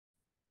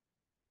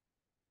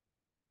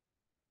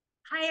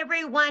Hi,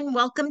 everyone.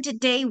 Welcome to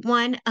day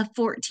one of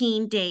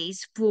 14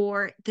 days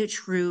for the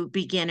true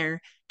beginner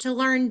to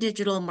learn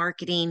digital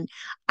marketing.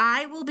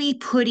 I will be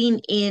putting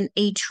in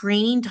a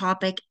training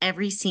topic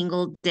every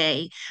single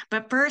day.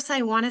 But first,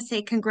 I want to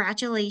say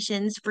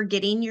congratulations for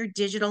getting your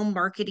digital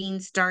marketing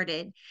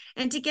started.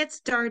 And to get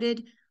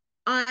started,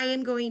 I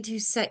am going to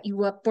set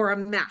you up for a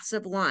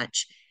massive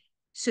launch.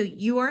 So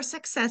you are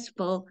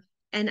successful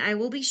and I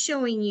will be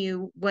showing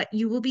you what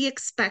you will be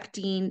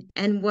expecting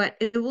and what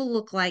it will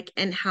look like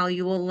and how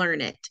you will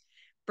learn it.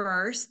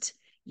 First,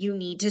 you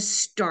need to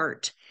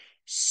start.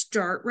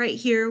 Start right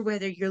here,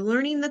 whether you're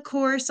learning the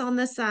course on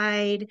the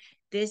side.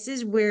 This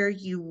is where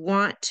you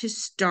want to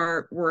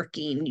start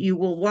working. You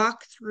will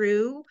walk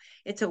through.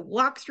 It's a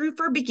walkthrough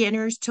for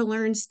beginners to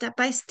learn step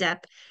by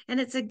step,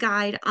 and it's a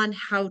guide on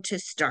how to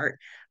start.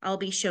 I'll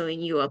be showing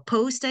you a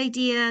post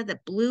idea, the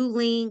blue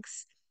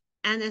links,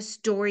 and the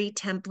story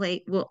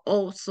template will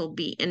also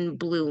be in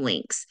blue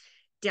links.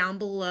 Down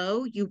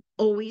below, you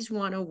always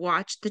want to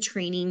watch the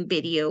training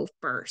video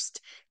first,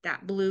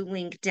 that blue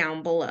link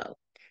down below.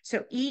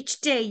 So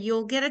each day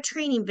you'll get a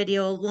training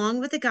video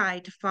along with a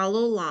guide to follow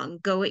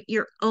along. Go at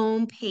your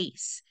own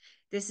pace.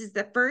 This is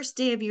the first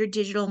day of your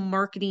digital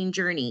marketing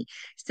journey.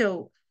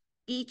 So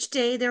each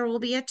day there will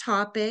be a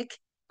topic.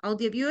 I'll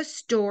give you a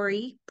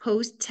story,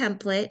 post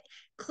template.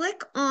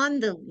 Click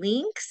on the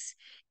links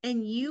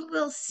and you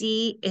will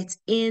see it's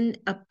in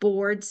a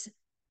boards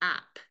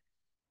app.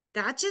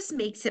 That just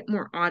makes it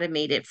more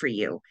automated for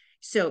you.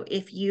 So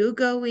if you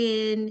go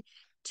in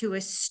to a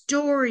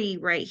story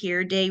right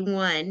here, day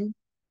one,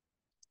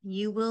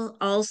 you will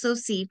also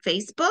see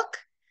Facebook,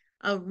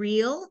 a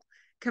reel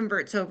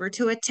converts over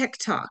to a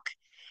TikTok.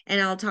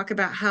 And I'll talk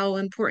about how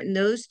important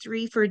those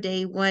three for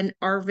day one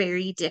are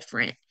very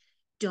different.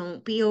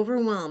 Don't be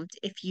overwhelmed.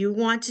 If you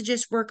want to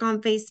just work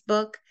on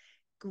Facebook,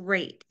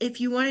 great.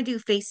 If you want to do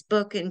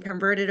Facebook and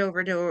convert it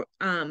over to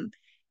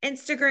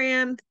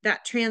Instagram,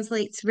 that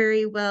translates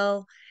very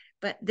well.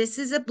 But this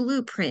is a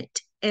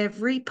blueprint.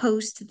 Every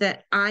post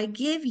that I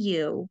give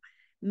you,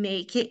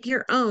 make it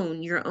your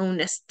own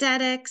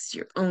aesthetics,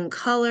 your own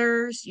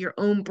colors, your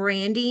own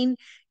branding.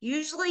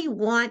 Usually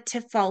want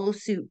to follow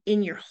suit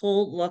in your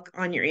whole look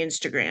on your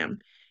Instagram.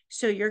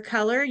 So your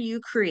color you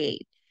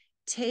create.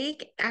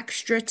 Take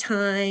extra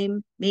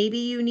time. Maybe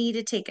you need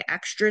to take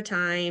extra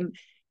time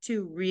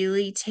to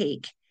really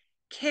take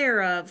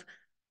care of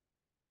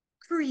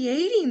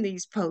creating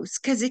these posts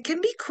because it can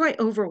be quite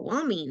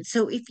overwhelming.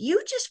 So if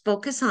you just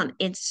focus on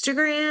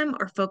Instagram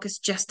or focus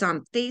just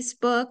on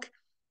Facebook,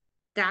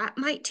 that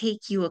might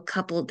take you a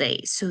couple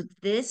days. So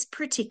this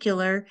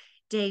particular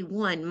day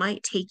one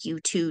might take you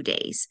 2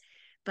 days.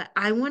 But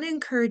I want to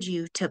encourage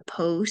you to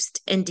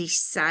post and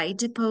decide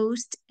to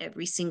post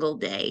every single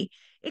day.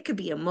 It could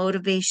be a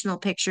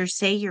motivational picture.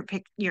 Say your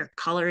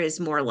color is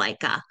more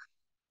like a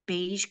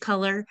beige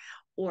color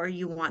or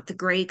you want the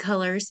gray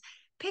colors.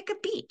 Pick a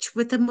beach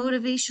with a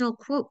motivational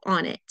quote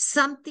on it.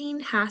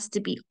 Something has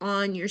to be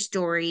on your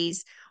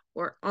stories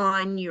or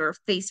on your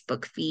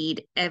Facebook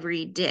feed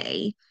every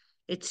day.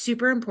 It's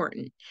super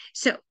important.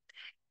 So,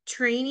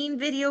 training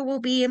video will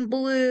be in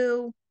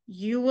blue.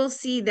 You will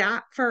see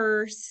that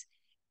first.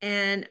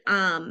 And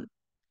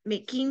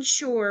making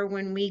sure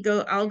when we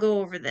go, I'll go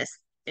over this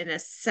in a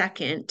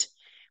second,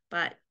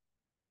 but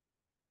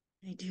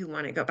I do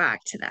want to go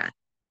back to that.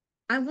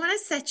 I want to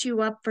set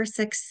you up for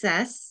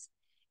success.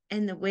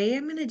 And the way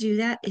I'm going to do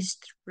that is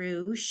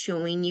through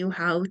showing you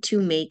how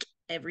to make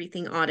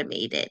everything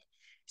automated.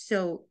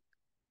 So,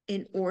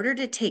 in order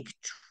to take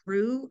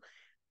true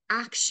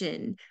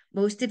action,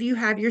 most of you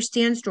have your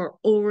Stan Store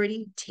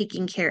already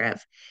taken care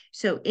of.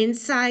 So,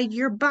 inside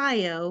your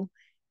bio,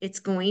 it's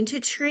going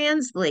to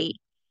translate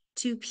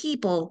to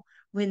people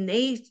when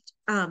they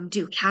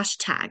do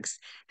hashtags,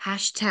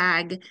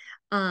 hashtag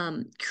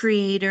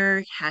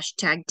creator,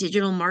 hashtag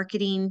digital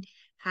marketing,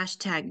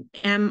 hashtag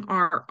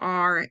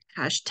MRR,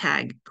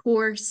 hashtag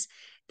course.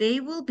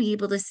 They will be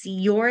able to see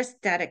your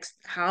aesthetics,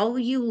 how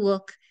you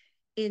look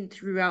in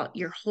throughout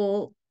your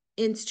whole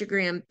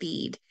Instagram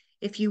feed.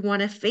 If you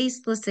want a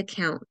faceless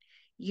account,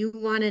 you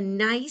want a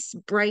nice,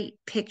 bright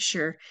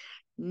picture,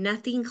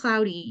 nothing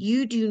cloudy.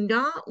 You do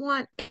not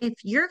want, if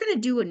you're going to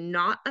do a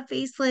not a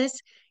faceless,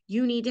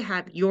 you need to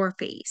have your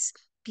face.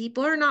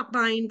 People are not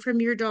buying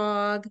from your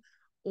dog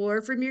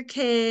or from your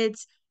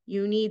kids.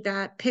 You need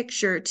that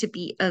picture to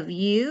be of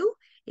you.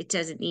 It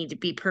doesn't need to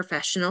be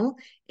professional.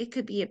 It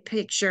could be a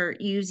picture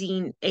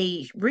using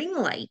a ring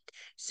light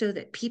so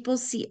that people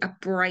see a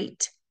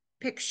bright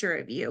picture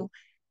of you.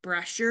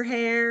 Brush your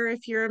hair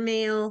if you're a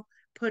male,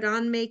 put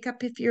on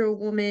makeup if you're a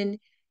woman,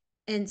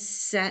 and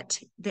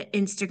set the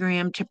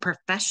Instagram to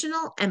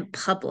professional and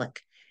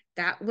public.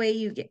 That way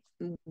you get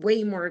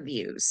way more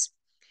views.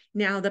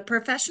 Now, the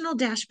professional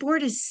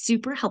dashboard is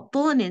super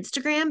helpful on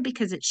Instagram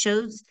because it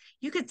shows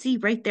you could see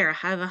right there. I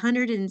have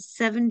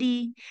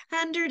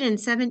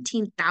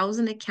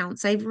 117,000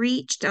 accounts I've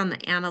reached on the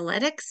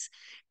analytics.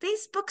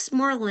 Facebook's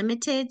more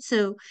limited.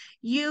 So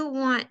you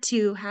want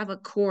to have a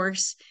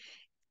course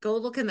go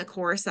look in the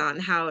course on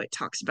how it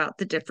talks about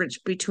the difference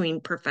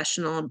between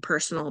professional and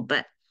personal.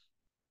 But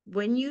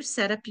when you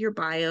set up your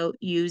bio,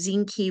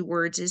 using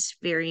keywords is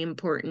very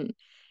important.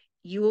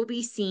 You will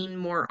be seen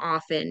more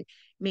often.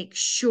 Make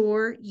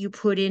sure you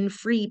put in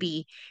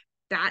freebie.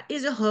 That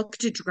is a hook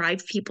to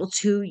drive people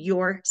to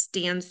your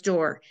Stan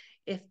Store.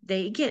 If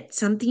they get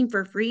something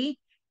for free,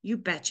 you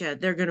betcha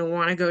they're going to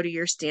want to go to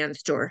your Stan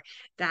Store.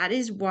 That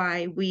is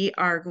why we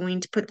are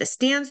going to put the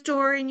Stan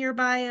Store in your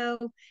bio,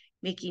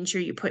 making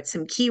sure you put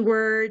some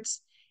keywords,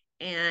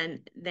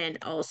 and then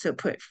also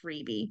put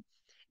freebie.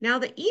 Now,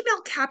 the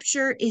email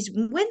capture is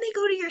when they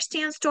go to your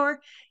Stan Store.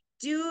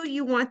 Do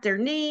you want their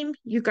name?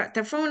 You got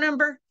their phone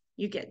number,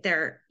 you get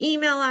their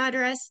email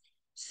address.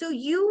 So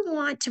you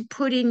want to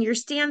put in your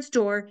Stan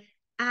Store,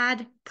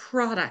 add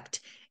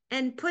product,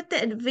 and put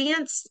the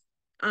advanced,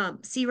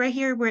 see right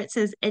here where it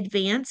says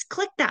advanced,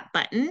 click that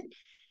button,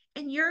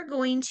 and you're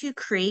going to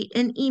create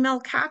an email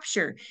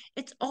capture.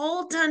 It's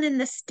all done in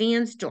the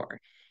Stan Store.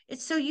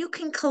 It's so you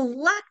can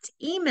collect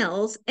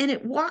emails and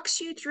it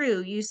walks you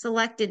through. You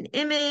select an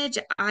image.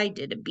 I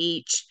did a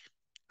beach.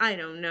 I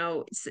don't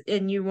know.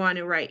 And you want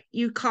to write,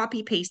 you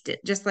copy paste it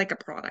just like a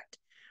product.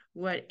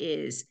 What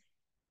is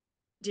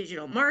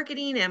digital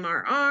marketing,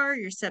 MRR?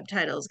 Your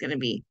subtitle is going to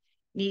be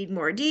need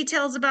more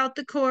details about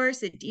the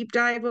course, a deep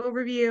dive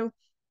overview.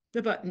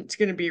 The button's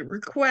going to be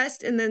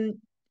request, and then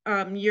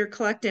your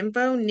collect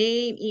info,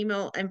 name,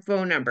 email, and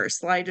phone number.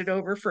 Slide it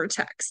over for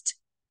text.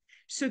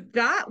 So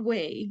that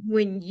way,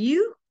 when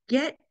you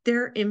get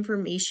their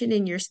information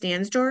in your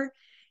Stan Store,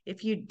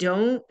 if you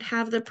don't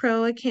have the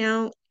pro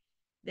account,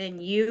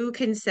 then you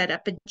can set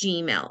up a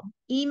Gmail.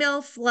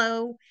 Email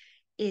flow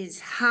is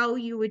how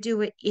you would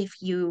do it if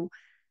you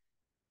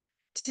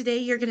today,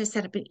 you're going to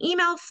set up an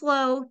email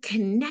flow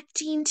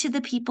connecting to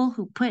the people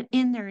who put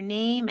in their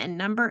name and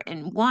number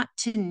and want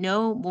to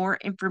know more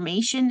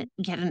information,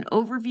 get an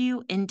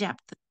overview,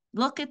 in-depth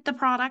look at the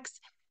products.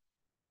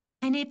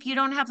 And if you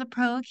don't have the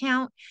pro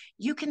account,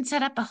 you can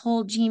set up a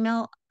whole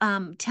Gmail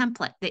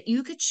template that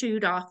you could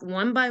shoot off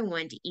one by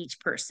one to each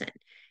person.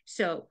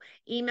 So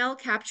email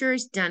capture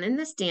is done in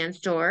the Stan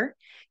Store.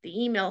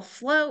 The email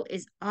flow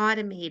is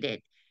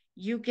automated.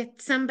 You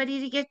get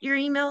somebody to get your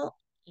email,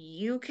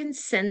 you can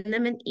send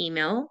them an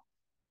email,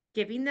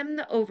 giving them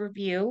the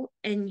overview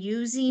and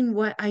using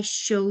what I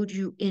showed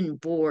you in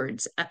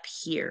boards up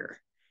here.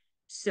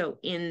 So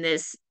in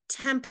this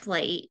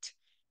template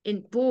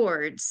in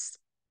boards,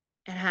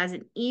 it has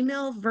an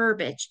email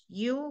verbiage.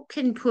 You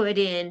can put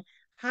in,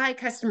 hi,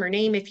 customer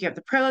name. If you have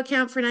the pro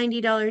account for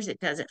 $90, it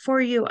does it for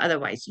you.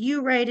 Otherwise,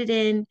 you write it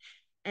in.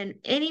 And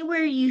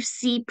anywhere you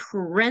see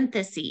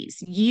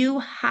parentheses, you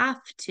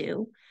have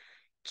to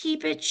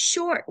keep it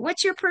short.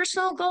 What's your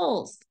personal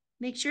goals?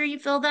 Make sure you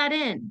fill that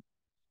in.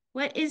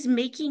 What is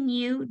making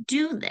you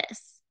do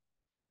this?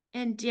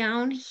 And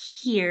down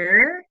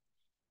here,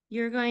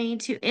 you're going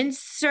to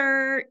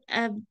insert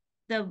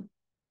the,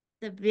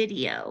 the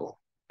video.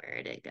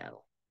 Where did it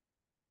go?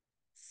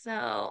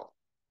 So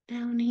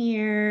down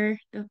here,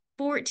 the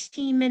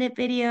 14-minute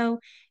video,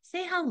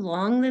 say how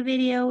long the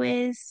video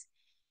is,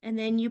 and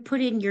then you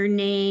put in your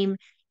name,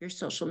 your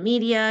social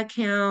media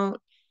account.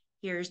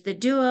 Here's the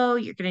duo.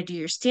 You're going to do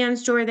your Stan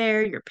Store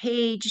there, your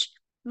page.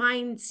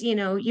 Mine's,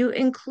 you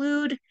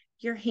include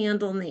your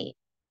handle name.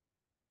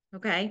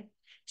 Okay.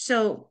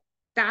 So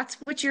that's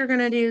what you're going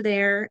to do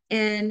there,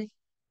 and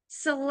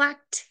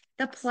select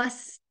the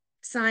plus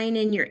sign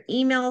in your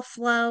email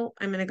flow.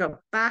 I'm going to go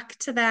back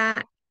to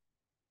that.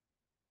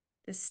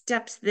 The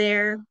steps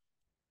there.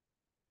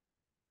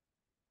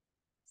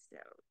 So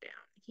down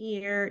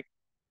here,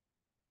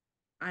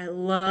 I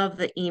love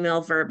the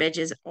email verbiage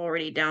is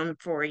already down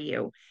for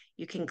you.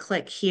 You can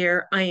click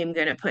here. I am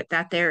going to put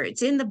that there.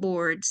 It's in the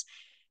boards.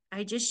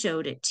 I just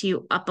showed it to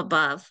you up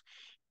above.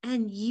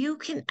 And you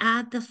can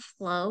add the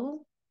flow.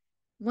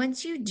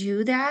 Once you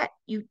do that,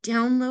 you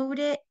download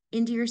it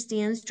into your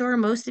Stan Store.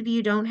 Most of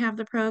you don't have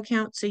the pro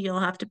account, so you'll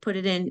have to put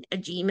it in a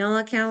Gmail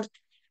account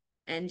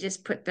and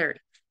just put their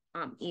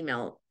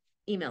emails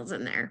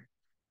in there.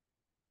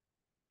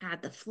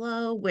 Add the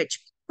flow.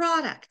 Which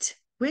product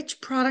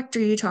are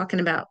you talking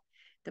about?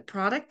 The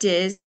product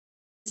is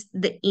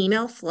the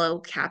email flow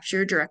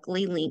capture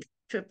directly linked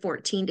to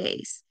 14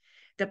 days.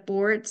 The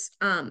boards,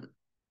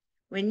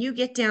 when you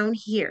get down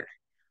here,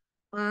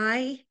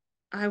 I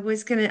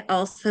was gonna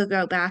also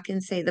go back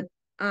and say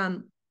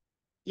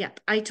yep,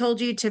 I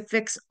told you to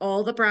fix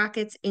all the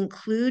brackets,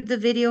 include the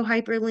video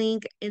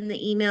hyperlink in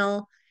the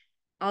email,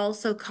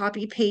 also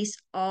copy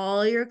paste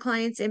all your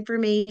clients'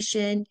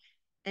 information,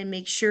 and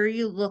make sure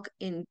you look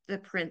in the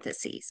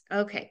parentheses.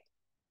 Okay.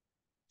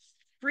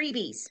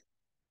 Freebies.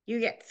 You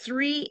get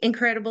 3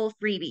 incredible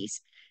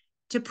freebies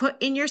to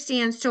put in your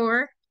Stan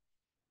Store,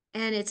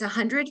 and it's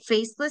 100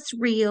 faceless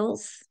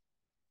reels.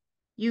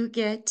 You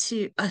get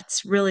to,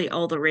 it's really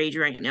all the rage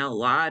right now. A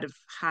lot of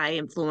high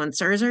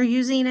influencers are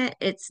using it.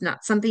 It's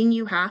not something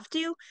you have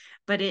to,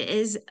 but it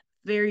is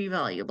very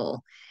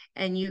valuable.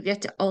 And you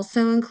get to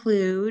also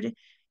include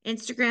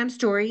Instagram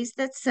stories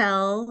that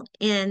sell,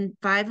 and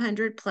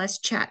 500 plus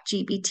chat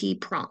GPT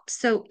prompts.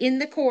 So in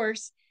the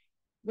course,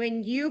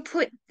 when you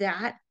put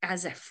that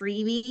as a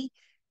freebie,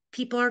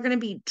 people are going to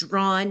be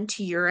drawn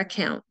to your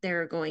account.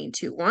 They're going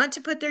to want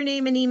to put their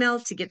name and email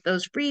to get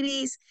those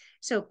freebies.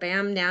 So,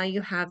 bam, now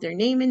you have their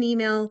name and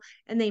email,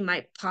 and they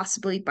might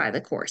possibly buy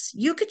the course.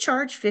 You could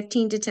charge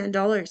 $15 to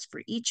 $10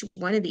 for each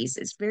one of these.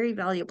 It's very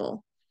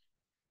valuable.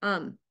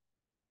 Um,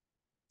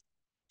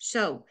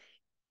 so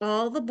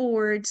all the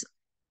boards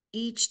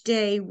each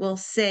day will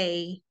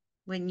say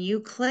when you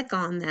click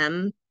on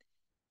them,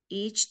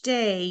 each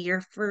day,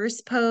 your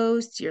first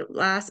post, your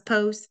last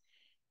post,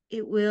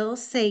 it will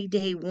say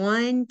day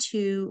 1,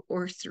 2,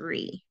 or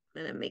 3.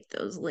 I'm going to make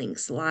those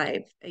links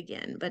live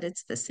again, but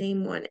it's the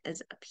same one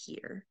as up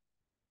here.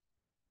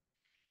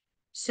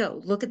 So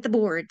look at the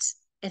boards.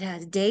 It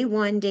has day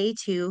 1, day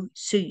 2.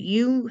 So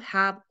you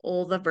have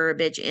all the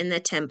verbiage in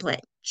the template.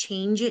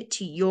 Change it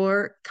to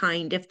your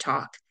kind of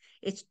talk.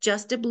 It's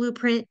just a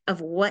blueprint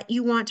of what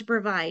you want to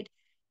provide.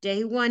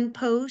 Day 1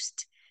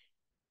 post,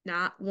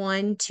 not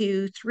 1,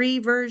 2, 3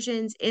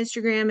 versions,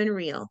 Instagram and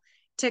Reel.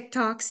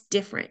 TikTok's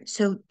different.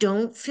 So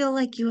don't feel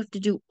like you have to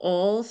do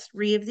all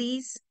 3 of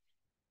these,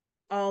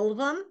 all of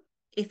them.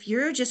 If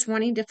you're just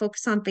wanting to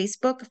focus on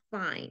Facebook,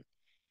 fine.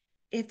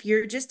 If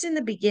you're just in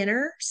the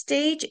beginner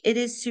stage, it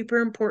is super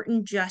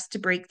important just to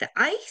break the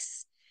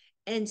ice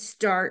and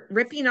start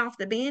ripping off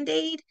the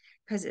band-aid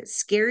because it's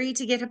scary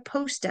to get a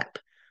post up.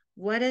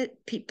 What are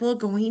people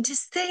going to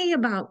say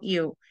about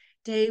you?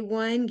 Day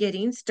 1,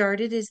 getting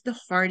started is the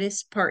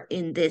hardest part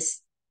in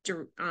this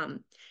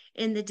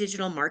in the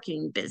digital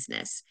marketing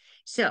business.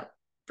 So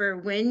for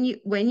when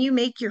you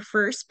make your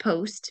first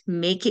post,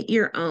 make it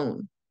your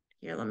own.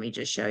 Here, let me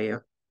just show you.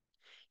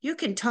 You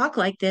can talk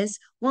like this.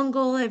 One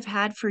goal I've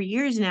had for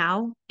years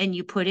now, and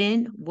you put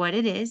in what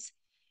it is,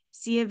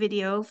 see a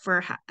video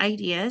for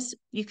ideas.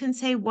 You can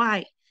say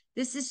why.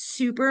 This is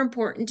super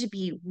important to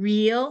be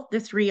real, the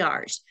 3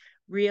 R's,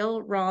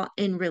 real, raw,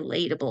 and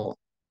relatable.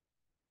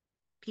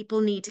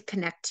 People need to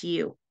connect to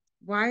you.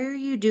 Why are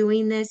you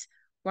doing this?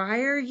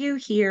 Why are you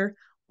here?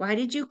 Why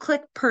did you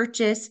click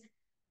purchase?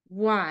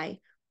 Why?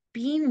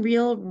 Being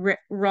real,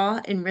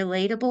 raw, and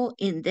relatable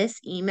in this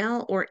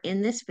email or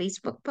in this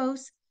Facebook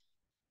post.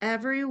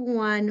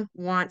 Everyone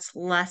wants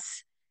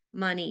less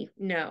money.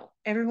 No.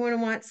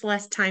 Everyone wants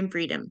less time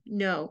freedom.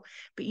 No.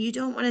 But you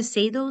don't want to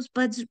say those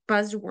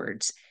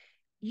buzzwords.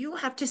 You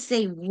have to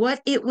say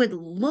what it would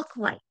look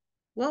like.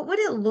 What would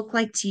it look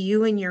like to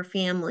you and your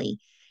family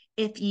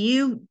if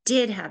you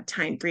did have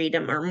time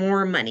freedom or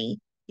more money?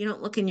 You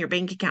don't look in your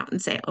bank account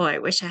and say, oh, I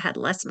wish I had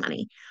less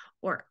money,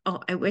 or oh,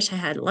 I wish I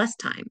had less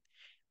time.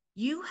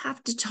 You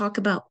have to talk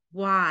about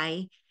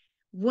why.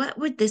 What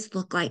would this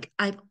look like?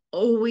 I've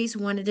always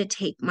wanted to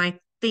take my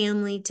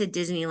family to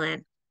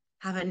Disneyland.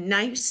 Have a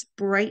nice,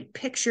 bright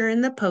picture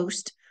in the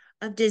post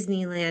of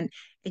Disneyland,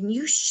 and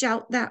you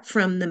shout that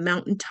from the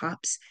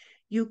mountaintops.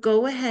 You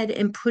go ahead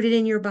and put it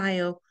in your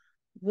bio,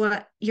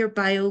 what your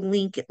bio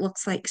link it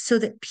looks like, so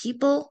that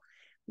people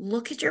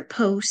look at your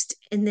post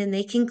and then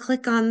they can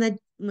click on the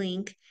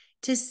link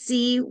to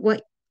see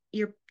what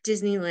your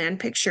Disneyland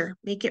picture.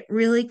 Make it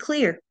really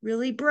clear,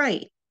 really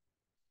bright.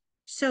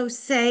 So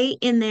say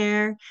in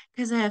there,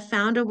 because I have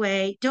found a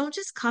way, don't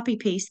just copy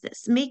paste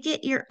this, make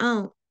it your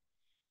own.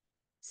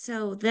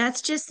 So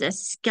that's just a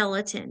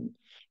skeleton.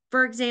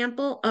 For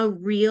example, a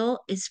reel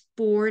is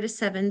 4 to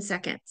 7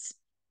 seconds.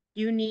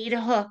 You need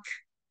a hook.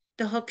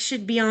 The hook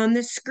should be on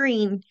the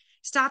screen.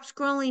 Stop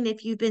scrolling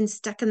if you've been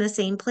stuck in the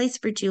same place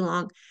for too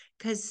long,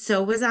 because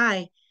so was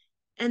I.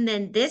 And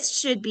then this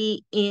should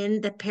be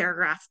in the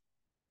paragraph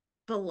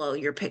below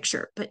your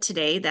picture. But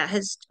today that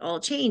has all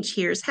changed.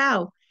 Here's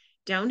how.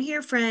 Down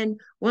here, friend,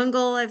 one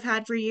goal I've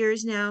had for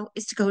years now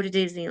is to go to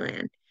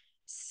Disneyland.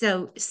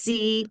 So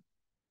see,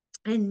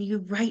 and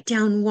you write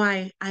down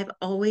why. I've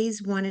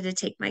always wanted to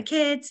take my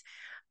kids.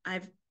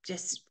 I've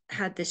just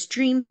had this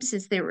dream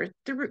since they were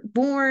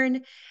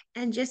born,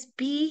 and just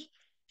be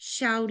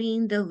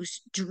shouting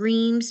those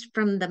dreams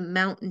from the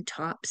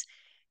mountaintops.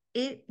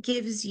 It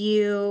gives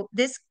you,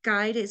 this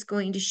guide is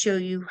going to show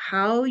you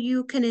how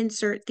you can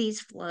insert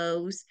these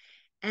flows.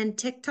 And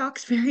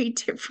TikTok's very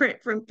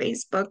different from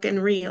Facebook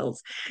and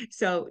Reels.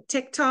 So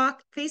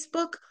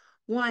Facebook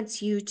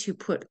wants you to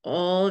put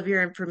all of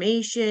your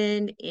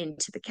information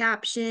into the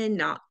caption,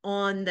 not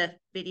on the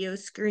video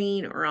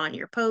screen or on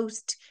your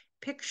post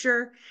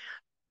picture.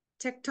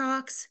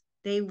 TikToks,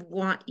 they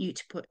want you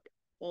to put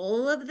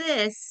all of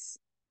this,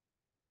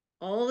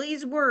 all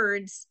these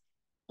words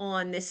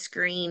on the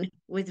screen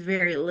with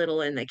very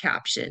little in the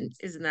caption.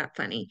 Isn't that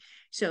funny?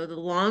 So the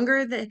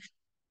longer the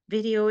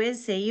video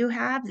is, say you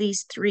have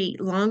these 3,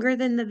 longer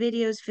than the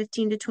video is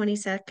 15 to 20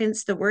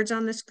 seconds, the words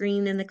on the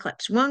screen and the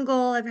clips. One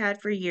goal I've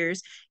had for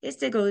years is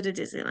to go to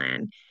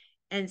Disneyland,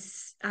 and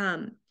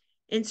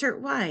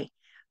insert why.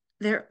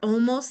 They're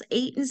almost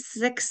 8 and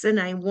 6, and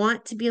I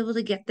want to be able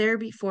to get there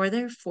before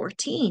they're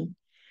 14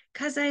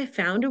 because I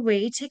found a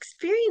way to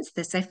experience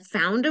this. I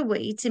found a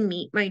way to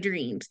meet my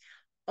dreams.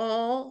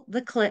 All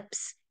the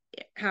clips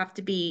have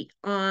to be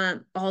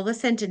on, all the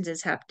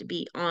sentences have to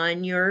be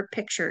on your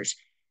pictures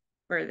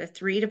for the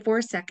 3 to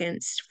 4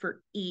 seconds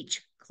for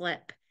each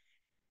clip,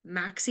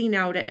 maxing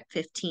out at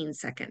 15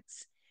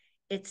 seconds.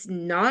 It's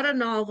not a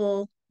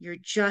novel. You're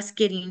just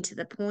getting to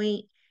the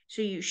point.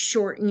 So you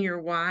shorten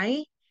your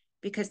why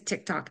because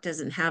TikTok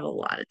doesn't have a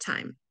lot of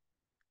time.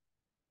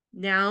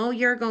 Now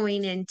you're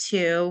going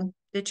into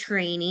the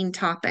training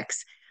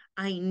topics.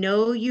 I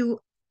know you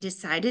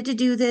decided to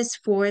do this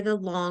for the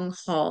long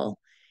haul,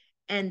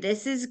 and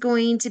this is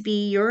going to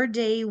be your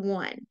day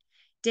one.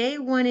 Day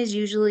one is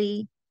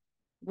usually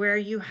where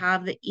you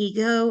have the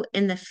ego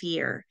and the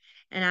fear.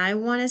 And I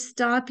want to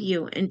stop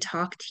you and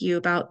talk to you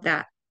about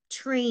that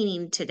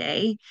training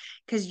today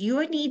because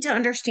you need to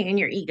understand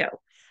your ego.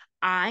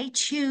 I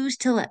choose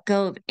to let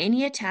go of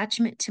any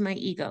attachment to my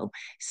ego,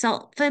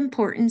 self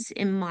importance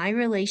in my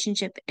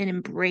relationship, and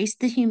embrace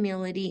the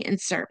humility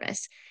and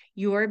service.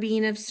 You are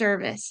being of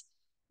service.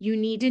 You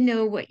need to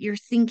know what you're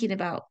thinking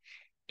about.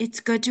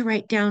 It's good to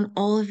write down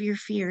all of your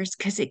fears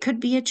because it could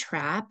be a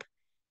trap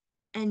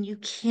and you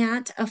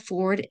can't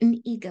afford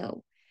an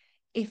ego.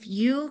 If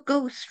you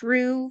go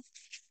through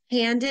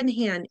hand in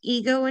hand,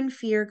 ego and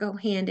fear go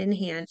hand in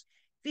hand.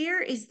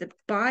 Fear is the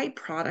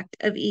byproduct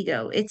of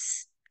ego.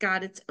 It's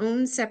got its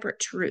own separate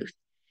truth.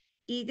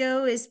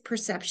 Ego is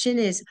perception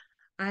is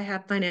I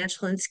have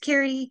financial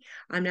insecurity,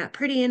 I'm not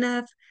pretty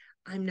enough,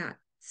 I'm not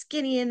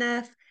skinny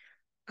enough,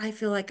 I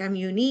feel like I'm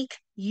unique.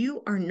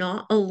 You are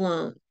not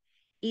alone.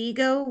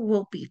 Ego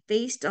will be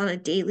faced on a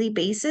daily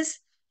basis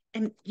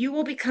and you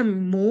will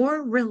become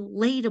more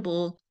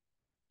relatable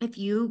if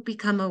you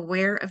become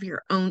aware of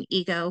your own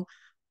ego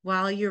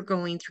while you're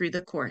going through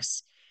the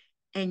course.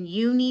 And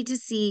you need to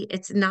see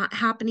it's not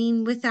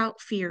happening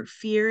without fear.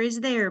 Fear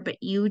is there,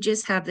 but you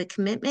just have the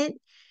commitment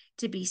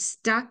to be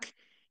stuck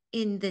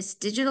in this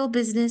digital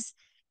business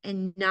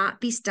and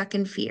not be stuck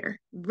in fear.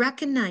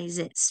 Recognize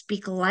it,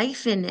 speak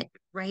life in it,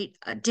 write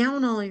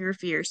down all your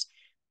fears,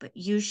 but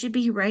you should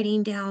be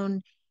writing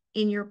down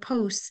in your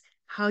posts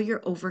how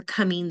you're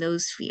overcoming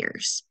those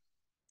fears.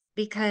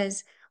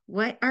 Because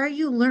what are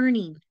you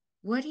learning?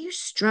 What are you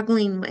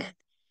struggling with?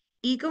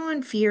 Ego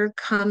and fear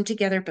come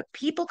together, but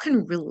people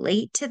can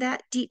relate to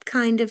that deep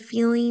kind of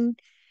feeling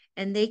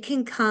and they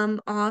can come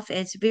off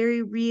as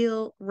very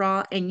real,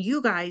 raw, and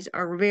you guys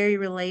are very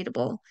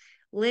relatable.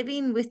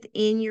 Living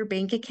within your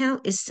bank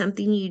account is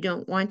something you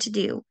don't want to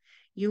do.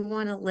 You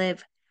want to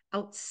live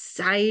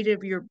outside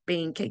of your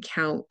bank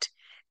account,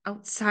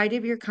 outside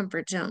of your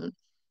comfort zone,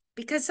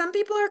 because some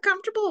people are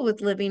comfortable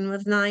with living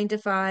with 9 to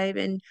 5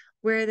 and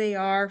where they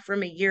are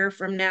from a year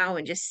from now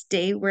and just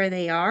stay where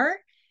they are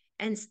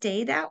and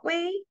stay that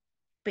way.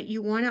 But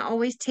you want to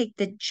always take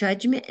the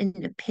judgment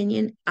and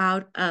opinion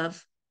out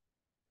of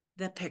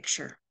the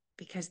picture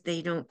because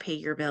they don't pay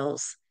your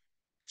bills.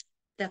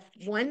 The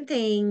one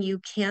thing you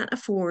can't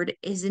afford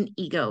is an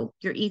ego.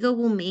 Your ego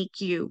will make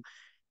your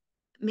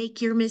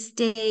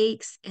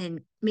mistakes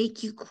and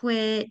make you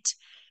quit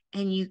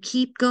and you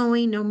keep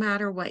going no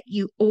matter what.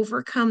 You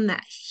overcome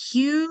that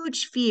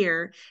huge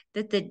fear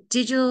that the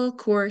digital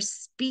course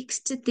speaks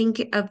to think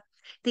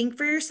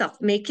for yourself,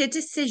 make a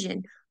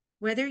decision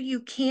whether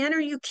you can or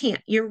you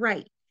can't. You're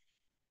right.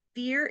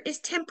 Fear is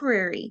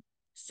temporary.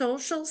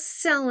 Social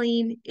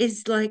selling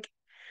is like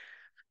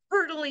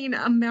hurdling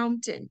a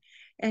mountain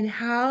and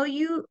how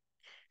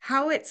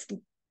it's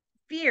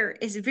fear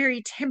is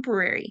very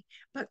temporary,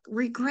 but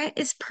regret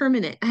is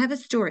permanent. I have a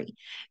story.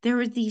 There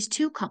were these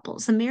two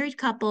couples, a married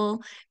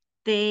couple,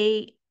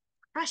 they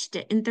crushed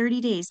it in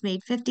 30 days,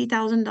 made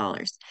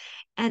 $50,000.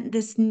 And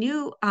this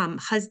new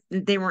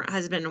husband, they weren't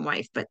husband and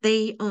wife, but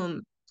they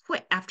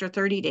quit after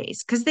 30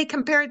 days because they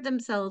compared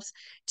themselves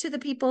to the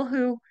people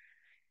who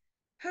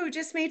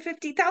just made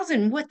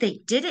 50,000. What they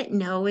didn't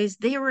know is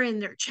they were in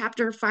their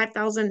chapter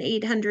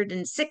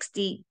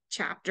 5,860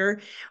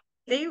 chapter.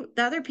 The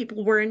other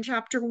people were in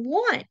chapter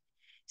 1.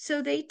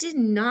 So they did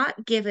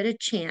not give it a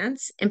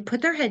chance and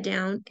put their head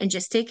down and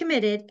just stay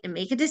committed and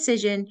make a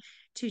decision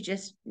to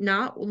just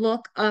not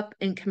look up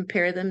and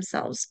compare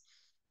themselves.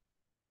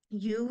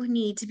 You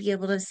need to be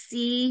able to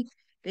see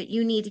that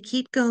you need to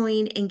keep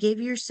going and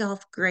give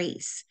yourself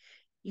grace.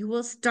 You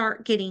will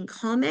start getting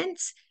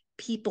comments.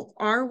 People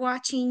are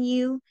watching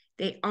you,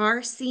 they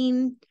are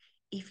seeing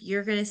if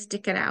you're going to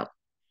stick it out.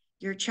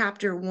 Your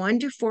chapter 1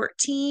 to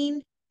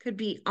 14 could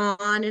be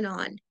on and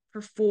on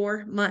for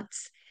 4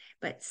 months,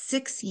 but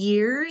 6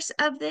 years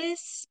of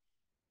this,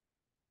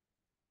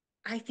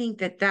 I think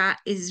that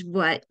is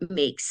what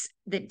makes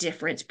the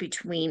difference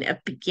between a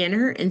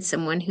beginner and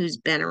someone who's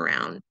been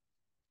around.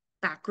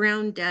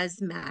 Background does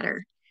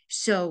matter.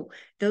 So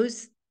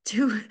those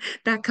two,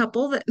 that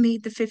couple that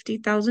made the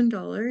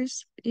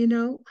 $50,000,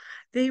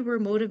 they were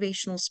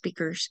motivational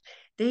speakers.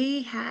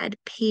 They had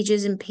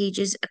pages and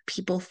pages of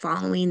people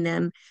following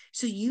them.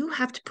 So you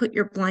have to put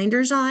your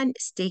blinders on,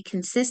 stay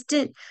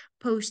consistent,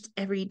 post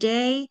every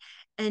day,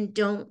 and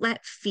don't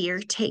let fear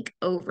take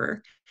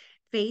over.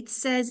 Faith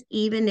says,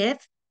 even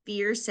if,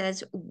 fear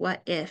says,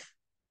 what if?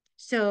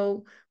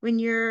 So when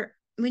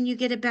you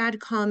get a bad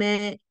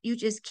comment, you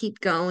just keep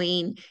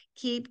going,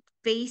 keep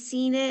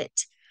facing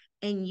it,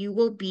 and you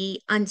will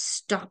be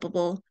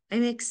unstoppable.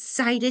 I'm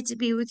excited to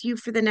be with you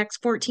for the next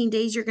 14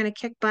 days. You're going to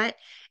kick butt.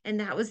 And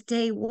that was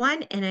day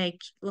one. And I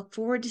look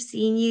forward to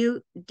seeing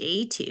you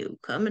day two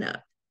coming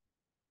up.